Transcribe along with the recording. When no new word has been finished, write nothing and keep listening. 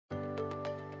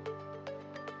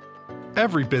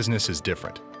Every business is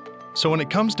different. So when it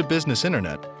comes to business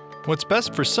internet, what's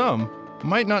best for some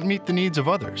might not meet the needs of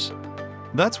others.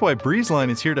 That's why Breezeline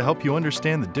is here to help you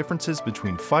understand the differences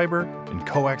between fiber and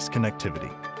coax connectivity,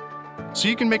 so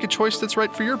you can make a choice that's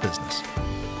right for your business.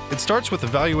 It starts with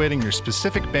evaluating your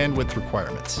specific bandwidth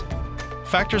requirements.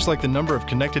 Factors like the number of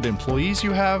connected employees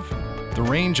you have, the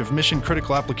range of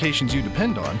mission-critical applications you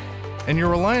depend on, and your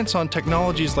reliance on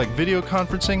technologies like video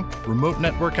conferencing, remote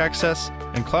network access,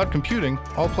 and cloud computing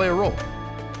all play a role.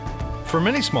 For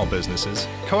many small businesses,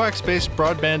 coax-based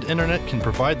broadband internet can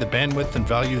provide the bandwidth and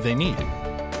value they need.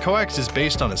 Coax is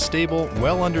based on a stable,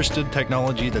 well-understood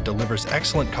technology that delivers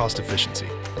excellent cost efficiency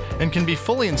and can be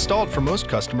fully installed for most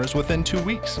customers within 2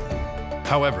 weeks.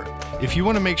 However, if you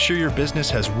want to make sure your business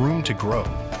has room to grow,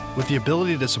 with the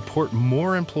ability to support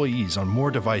more employees on more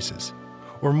devices,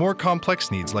 or more complex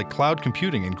needs like cloud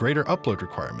computing and greater upload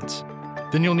requirements,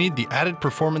 then you'll need the added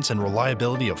performance and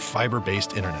reliability of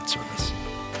fiber-based internet service.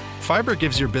 Fiber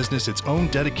gives your business its own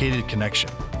dedicated connection,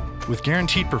 with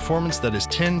guaranteed performance that is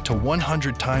 10 to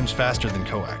 100 times faster than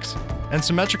coax, and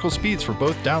symmetrical speeds for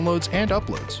both downloads and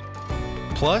uploads.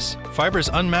 Plus, fiber's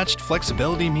unmatched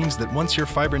flexibility means that once your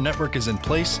fiber network is in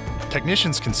place,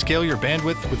 technicians can scale your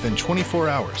bandwidth within 24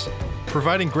 hours,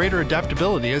 providing greater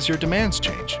adaptability as your demands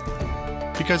change.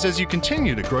 Because as you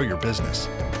continue to grow your business,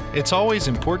 it's always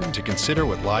important to consider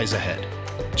what lies ahead.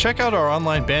 Check out our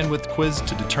online bandwidth quiz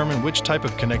to determine which type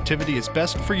of connectivity is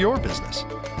best for your business,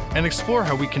 and explore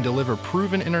how we can deliver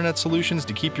proven internet solutions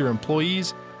to keep your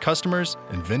employees, customers,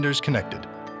 and vendors connected.